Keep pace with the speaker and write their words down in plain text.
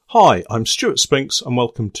Hi, I'm Stuart Spinks and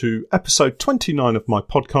welcome to episode 29 of my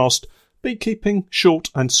podcast, Beekeeping Short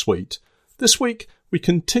and Sweet. This week we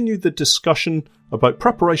continue the discussion about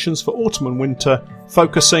preparations for autumn and winter,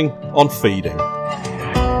 focusing on feeding.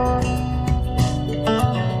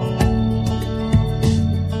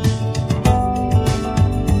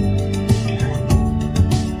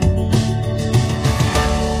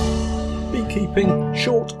 Beekeeping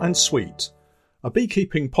Short and Sweet. A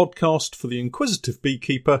beekeeping podcast for the inquisitive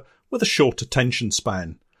beekeeper with a short attention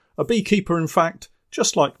span. A beekeeper, in fact,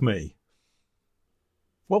 just like me.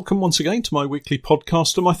 Welcome once again to my weekly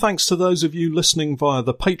podcast, and my thanks to those of you listening via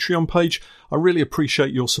the Patreon page. I really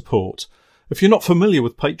appreciate your support. If you're not familiar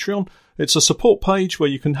with Patreon, it's a support page where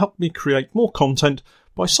you can help me create more content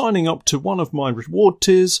by signing up to one of my reward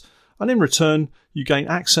tiers, and in return, you gain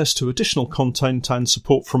access to additional content and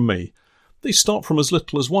support from me. These start from as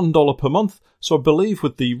little as $1 per month, so I believe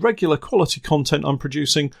with the regular quality content I'm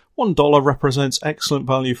producing, $1 represents excellent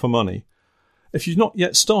value for money. If you've not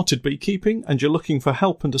yet started beekeeping and you're looking for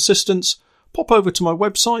help and assistance, pop over to my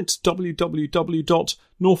website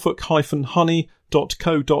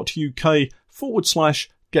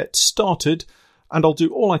www.norfolkhoney.co.uk/get started, and I'll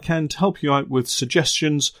do all I can to help you out with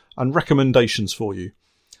suggestions and recommendations for you.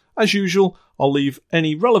 As usual, I'll leave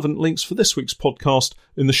any relevant links for this week's podcast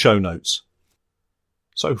in the show notes.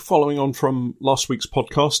 So following on from last week's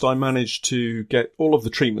podcast, I managed to get all of the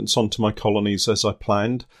treatments onto my colonies as I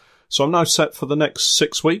planned. So I'm now set for the next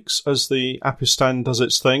 6 weeks as the Apistan does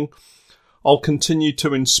its thing. I'll continue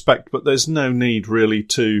to inspect, but there's no need really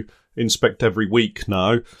to inspect every week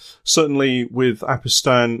now. Certainly with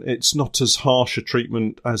Apistan, it's not as harsh a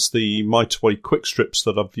treatment as the Mitaway quick strips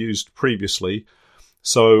that I've used previously.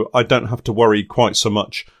 So I don't have to worry quite so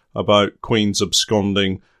much about queens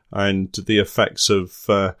absconding and the effects of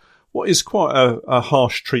what is quite a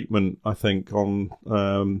harsh treatment, I think, on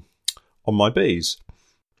my bees.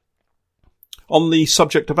 On the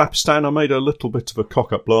subject of Apistan, I made a little bit of a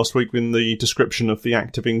cock-up last week in the description of the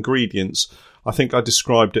active ingredients. I think I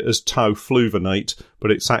described it as tau-fluvanate,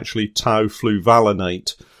 but it's actually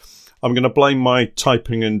tau-fluvalinate. I'm going to blame my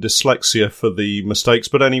typing and dyslexia for the mistakes,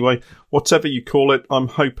 but anyway, whatever you call it, I'm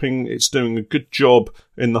hoping it's doing a good job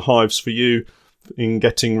in the hives for you in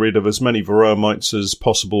getting rid of as many varroa mites as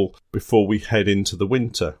possible before we head into the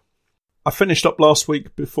winter. I finished up last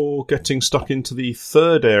week before getting stuck into the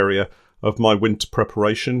third area of my winter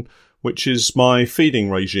preparation, which is my feeding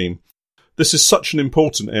regime. This is such an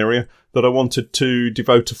important area that I wanted to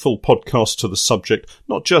devote a full podcast to the subject,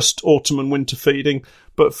 not just autumn and winter feeding,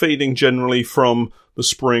 but feeding generally from the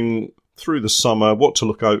spring through the summer, what to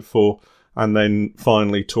look out for, and then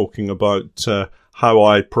finally talking about how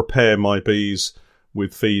I prepare my bees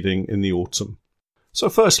with feeding in the autumn. So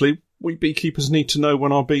firstly, we beekeepers need to know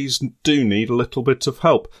when our bees do need a little bit of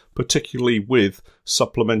help, particularly with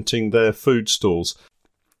supplementing their food stores.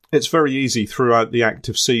 It's very easy throughout the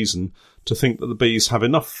active season to think that the bees have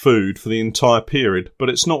enough food for the entire period, but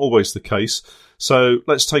it's not always the case. So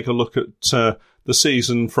let's take a look at the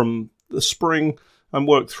season from the spring and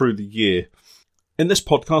work through the year. In this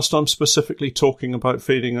podcast, I'm specifically talking about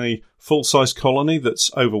feeding a full-size colony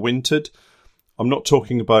that's overwintered. I'm not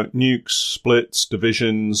talking about nukes, splits,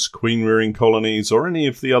 divisions, queen-rearing colonies, or any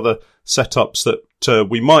of the other setups that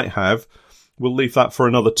we might have. We'll leave that for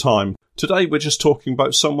another time. Today, we're just talking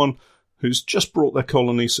about someone who's just brought their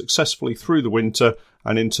colony successfully through the winter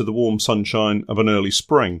and into the warm sunshine of an early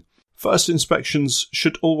spring. First inspections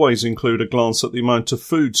should always include a glance at the amount of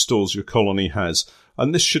food stores your colony has,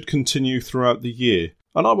 and this should continue throughout the year.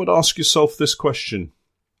 And I would ask yourself this question: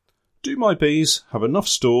 do my bees have enough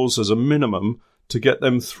stores as a minimum to get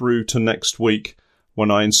them through to next week when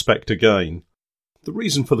I inspect again? The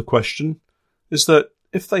reason for the question is that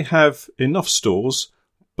if they have enough stores,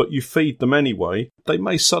 but you feed them anyway, they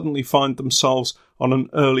may suddenly find themselves on an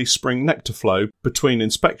early spring nectar flow between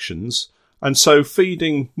inspections, and so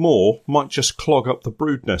feeding more might just clog up the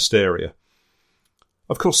brood nest area.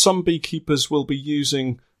 Of course, some beekeepers will be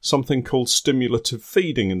using something called stimulative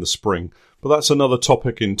feeding in the spring, but that's another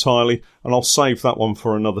topic entirely, and I'll save that one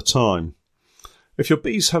for another time. If your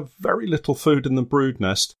bees have very little food in the brood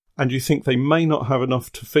nest, and you think they may not have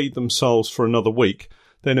enough to feed themselves for another week,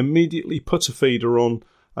 then immediately put a feeder on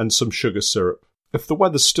and some sugar syrup. If the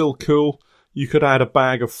weather's still cool, you could add a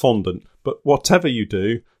bag of fondant, but whatever you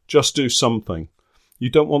do, just do something. You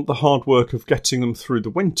don't want the hard work of getting them through the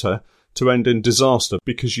winter to end in disaster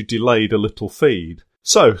because you delayed a little feed.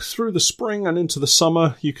 So, through the spring and into the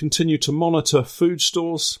summer, you continue to monitor food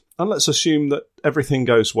stores, and let's assume that everything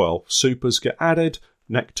goes well. Supers get added,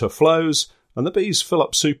 nectar flows, and the bees fill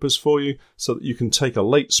up supers for you so that you can take a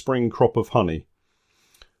late spring crop of honey.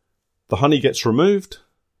 The honey gets removed,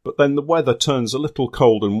 but then the weather turns a little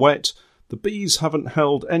cold and wet. The bees haven't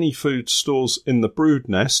held any food stores in the brood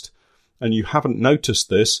nest, and you haven't noticed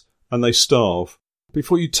this, and they starve.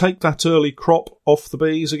 Before you take that early crop off the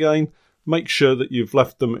bees again, make sure that you've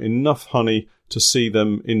left them enough honey to see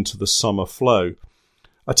them into the summer flow.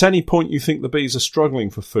 At any point you think the bees are struggling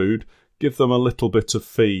for food, give them a little bit of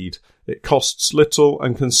feed. It costs little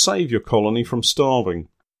and can save your colony from starving.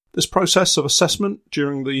 This process of assessment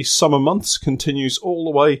during the summer months continues all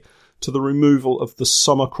the way to the removal of the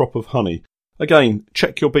summer crop of honey. Again,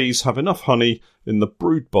 check your bees have enough honey in the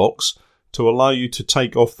brood box to allow you to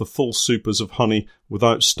take off the full supers of honey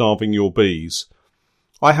without starving your bees.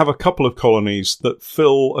 I have a couple of colonies that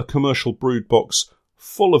fill a commercial brood box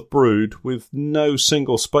full of brood with no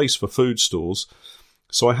single space for food stores,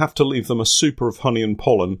 so I have to leave them a super of honey and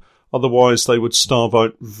pollen, otherwise they would starve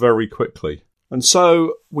out very quickly. And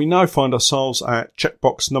so we now find ourselves at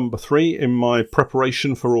checkbox number 3 in my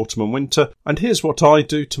preparation for autumn and winter, and here's what I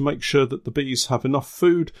do to make sure that the bees have enough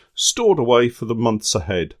food stored away for the months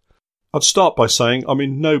ahead. I'd start by saying I'm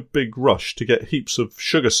in no big rush to get heaps of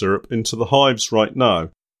sugar syrup into the hives right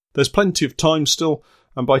now. There's plenty of time still,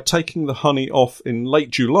 and by taking the honey off in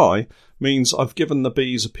late July means I've given the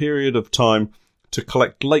bees a period of time to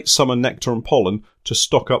collect late summer nectar and pollen to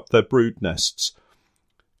stock up their brood nests.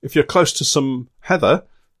 If you're close to some heather,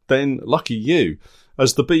 then lucky you,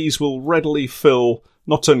 as the bees will readily fill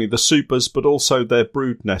not only the supers but also their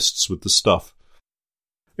brood nests with the stuff.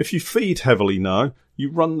 If you feed heavily now, you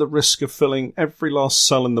run the risk of filling every last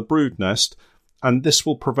cell in the brood nest, and this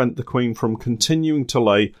will prevent the queen from continuing to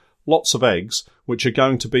lay lots of eggs, which are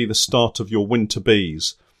going to be the start of your winter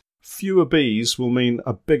bees. Fewer bees will mean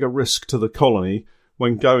a bigger risk to the colony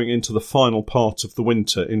when going into the final part of the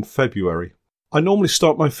winter in February. I normally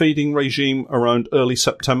start my feeding regime around early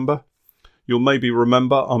September. You'll maybe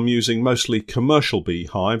remember I'm using mostly commercial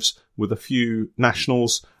beehives with a few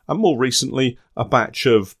nationals and more recently a batch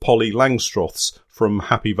of Polly Langstroths from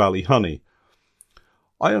Happy Valley Honey.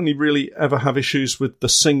 I only really ever have issues with the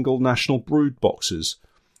single national brood boxes.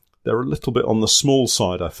 They're a little bit on the small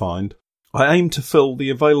side, I find. I aim to fill the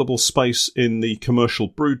available space in the commercial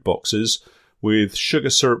brood boxes with sugar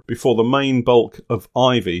syrup before the main bulk of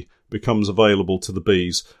ivy becomes available to the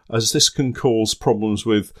bees, as this can cause problems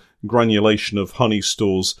with granulation of honey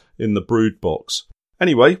stores in the brood box.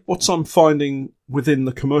 Anyway, what I'm finding within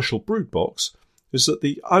the commercial brood box is that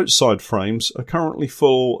the outside frames are currently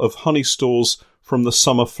full of honey stores from the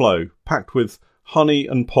summer flow, packed with honey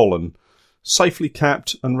and pollen, safely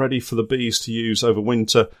capped and ready for the bees to use over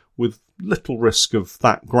winter with little risk of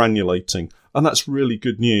that granulating, and that's really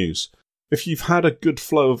good news. If you've had a good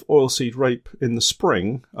flow of oilseed rape in the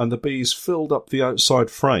spring and the bees filled up the outside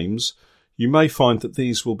frames, you may find that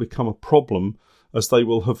these will become a problem as they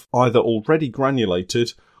will have either already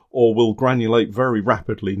granulated or will granulate very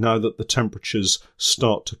rapidly now that the temperatures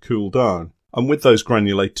start to cool down. And with those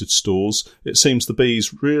granulated stores, it seems the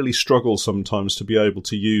bees really struggle sometimes to be able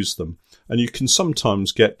to use them, and you can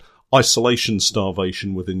sometimes get isolation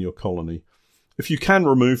starvation within your colony. If you can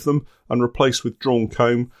remove them and replace with drawn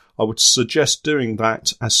comb, I would suggest doing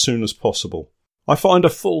that as soon as possible. I find a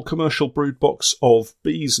full commercial brood box of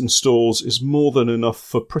bees and stores is more than enough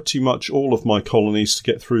for pretty much all of my colonies to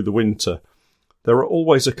get through the winter. There are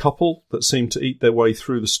always a couple that seem to eat their way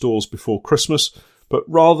through the stores before Christmas, but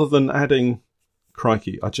rather than adding...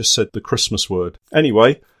 Crikey, I just said the Christmas word.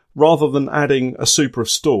 Anyway, rather than adding a super of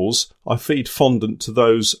stores, I feed fondant to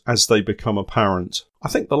those as they become apparent. I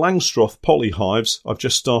think the Langstroth polyhives I've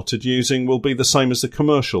just started using will be the same as the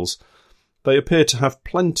commercials. They appear to have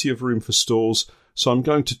plenty of room for stores, so I'm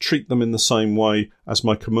going to treat them in the same way as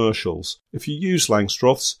my commercials. If you use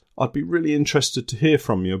Langstroths, I'd be really interested to hear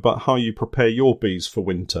from you about how you prepare your bees for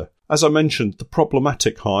winter. As I mentioned, the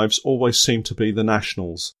problematic hives always seem to be the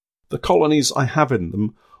nationals. The colonies I have in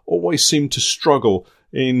them always seem to struggle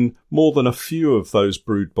in more than a few of those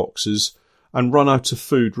brood boxes and run out of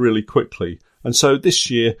food really quickly. And so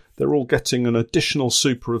this year they're all getting an additional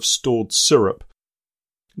super of stored syrup.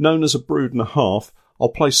 Known as a brood and a half, I'll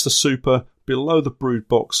place the super below the brood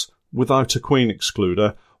box without a queen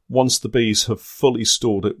excluder once the bees have fully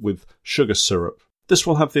stored it with sugar syrup. This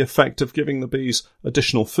will have the effect of giving the bees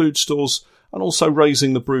additional food stores and also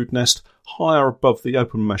raising the brood nest higher above the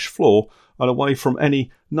open mesh floor and away from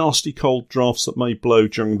any nasty cold drafts that may blow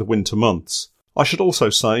during the winter months. I should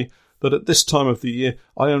also say that at this time of the year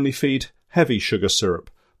I only feed heavy sugar syrup.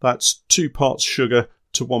 That's 2 parts sugar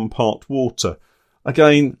to 1 part water.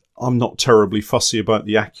 Again, I'm not terribly fussy about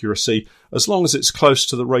the accuracy. As long as it's close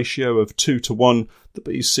to the ratio of 2 to 1, the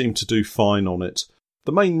bees seem to do fine on it.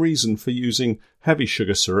 The main reason for using heavy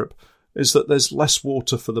sugar syrup is that there's less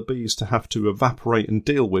water for the bees to have to evaporate and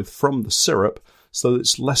deal with from the syrup, so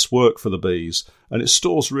it's less work for the bees, and it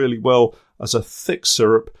stores really well as a thick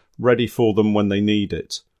syrup ready for them when they need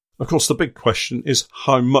it. Of course, the big question is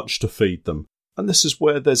how much to feed them, and this is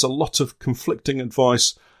where there's a lot of conflicting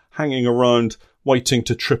advice hanging around waiting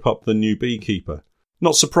to trip up the new beekeeper.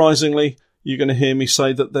 Not surprisingly, you're going to hear me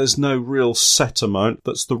say that there's no real set amount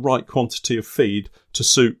that's the right quantity of feed to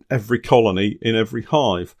suit every colony in every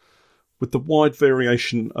hive. With the wide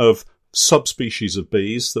variation of subspecies of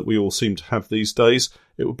bees that we all seem to have these days,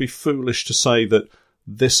 it would be foolish to say that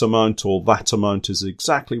this amount or that amount is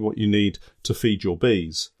exactly what you need to feed your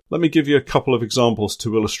bees. Let me give you a couple of examples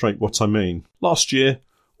to illustrate what I mean. Last year,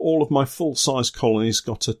 all of my full-size colonies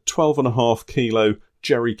got a 12.5 kilo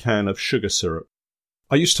jerry can of sugar syrup.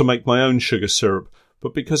 I used to make my own sugar syrup,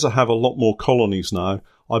 but because I have a lot more colonies now,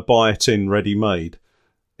 I buy it in ready-made.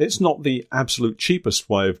 It's not the absolute cheapest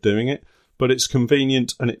way of doing it, but it's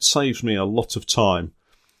convenient and it saves me a lot of time.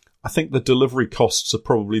 I think the delivery costs are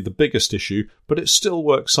probably the biggest issue, but it still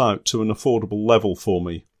works out to an affordable level for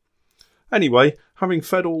me. Anyway, having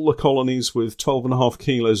fed all the colonies with 12.5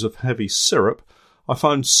 kilos of heavy syrup, I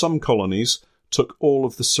found some colonies took all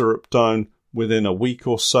of the syrup down within a week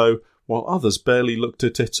or so, while others barely looked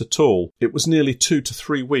at it at all. It was nearly 2 to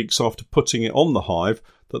 3 weeks after putting it on the hive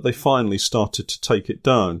that they finally started to take it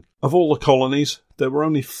down. Of all the colonies, there were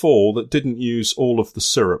only 4 that didn't use all of the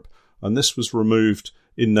syrup, and this was removed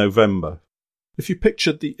in November. If you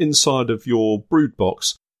pictured the inside of your brood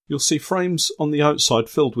box, you'll see frames on the outside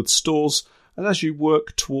filled with stores, and as you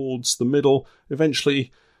work towards the middle,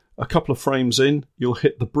 eventually a couple of frames in, you'll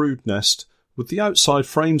hit the brood nest, with the outside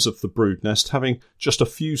frames of the brood nest having just a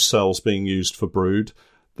few cells being used for brood,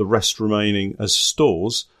 the rest remaining as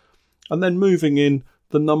stores, and then moving in,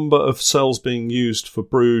 the number of cells being used for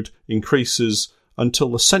brood increases until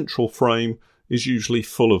the central frame is usually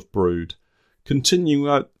full of brood.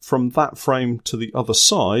 Continuing out from that frame to the other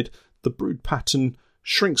side, the brood pattern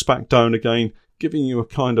shrinks back down again, giving you a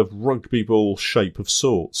kind of rugby ball shape of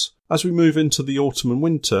sorts. As we move into the autumn and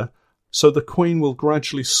winter, so the queen will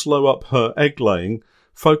gradually slow up her egg laying,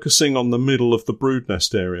 focusing on the middle of the brood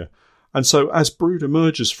nest area. And so as brood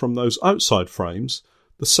emerges from those outside frames,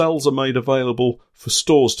 the cells are made available for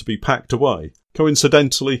stores to be packed away.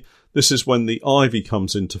 Coincidentally, this is when the ivy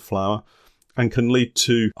comes into flower and can lead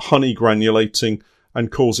to honey granulating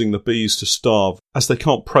and causing the bees to starve, as they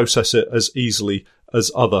can't process it as easily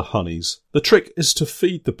as other honeys. The trick is to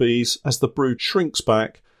feed the bees as the brood shrinks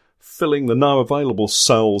back, filling the now available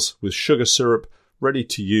cells with sugar syrup ready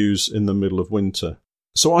to use in the middle of winter.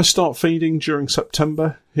 So I start feeding during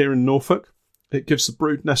September here in Norfolk. It gives the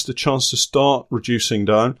brood nest a chance to start reducing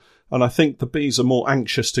down, and I think the bees are more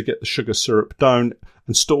anxious to get the sugar syrup down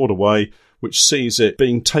and stored away, which sees it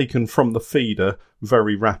being taken from the feeder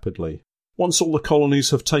very rapidly. Once all the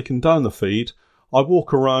colonies have taken down the feed, I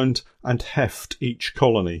walk around and heft each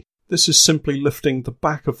colony. This is simply lifting the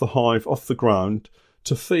back of the hive off the ground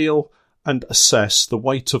to feel and assess the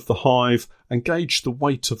weight of the hive and gauge the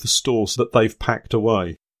weight of the stores that they've packed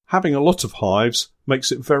away. Having a lot of hives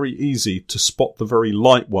makes it very easy to spot the very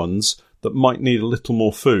light ones that might need a little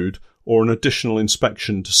more food or an additional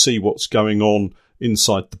inspection to see what's going on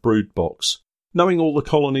inside the brood box. Knowing all the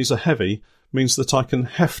colonies are heavy means that I can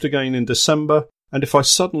heft again in December, and if I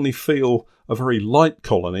suddenly feel a very light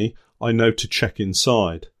colony, I know to check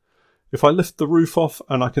inside. If I lift the roof off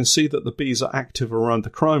and I can see that the bees are active around the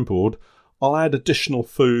crown board, I'll add additional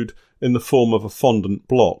food in the form of a fondant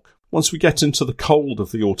block. Once we get into the cold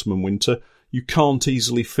of the autumn and winter, you can't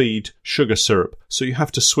easily feed sugar syrup, so you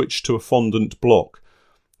have to switch to a fondant block.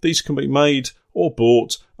 These can be made or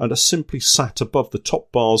bought and are simply sat above the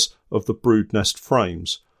top bars of the brood nest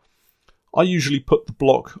frames. I usually put the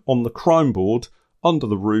block on the crown board under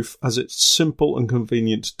the roof, as it's simple and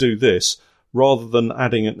convenient to do this, rather than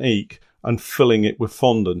adding an eek and filling it with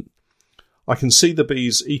fondant. I can see the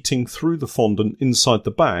bees eating through the fondant inside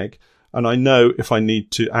the bag, and I know if I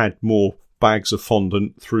need to add more bags of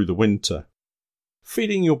fondant through the winter.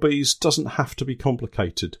 Feeding your bees doesn't have to be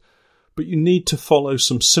complicated, but you need to follow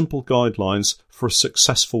some simple guidelines for a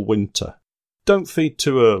successful winter. Don't feed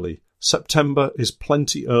too early. September is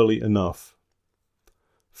plenty early enough.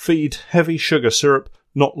 Feed heavy sugar syrup,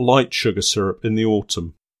 not light sugar syrup, in the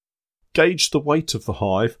autumn. Gauge the weight of the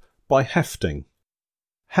hive by hefting.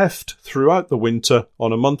 Heft throughout the winter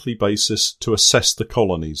on a monthly basis to assess the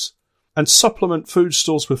colonies. And supplement food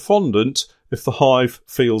stores with fondant if the hive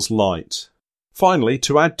feels light. Finally,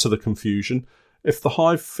 to add to the confusion, if the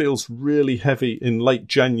hive feels really heavy in late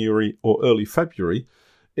January or early February,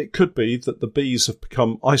 it could be that the bees have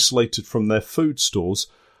become isolated from their food stores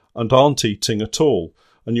and aren't eating at all,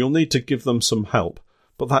 and you'll need to give them some help,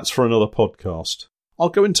 but that's for another podcast. I'll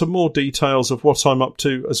go into more details of what I'm up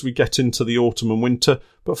to as we get into the autumn and winter,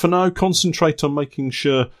 but for now concentrate on making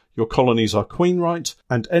sure your colonies are queen right,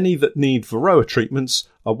 and any that need Varroa treatments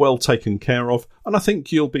are well taken care of, and I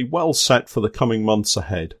think you'll be well set for the coming months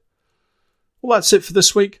ahead. Well, that's it for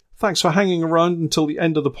this week. Thanks for hanging around until the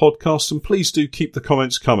end of the podcast, and please do keep the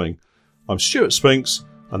comments coming. I'm Stuart Spinks,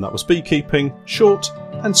 and that was Beekeeping, Short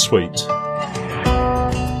and Sweet.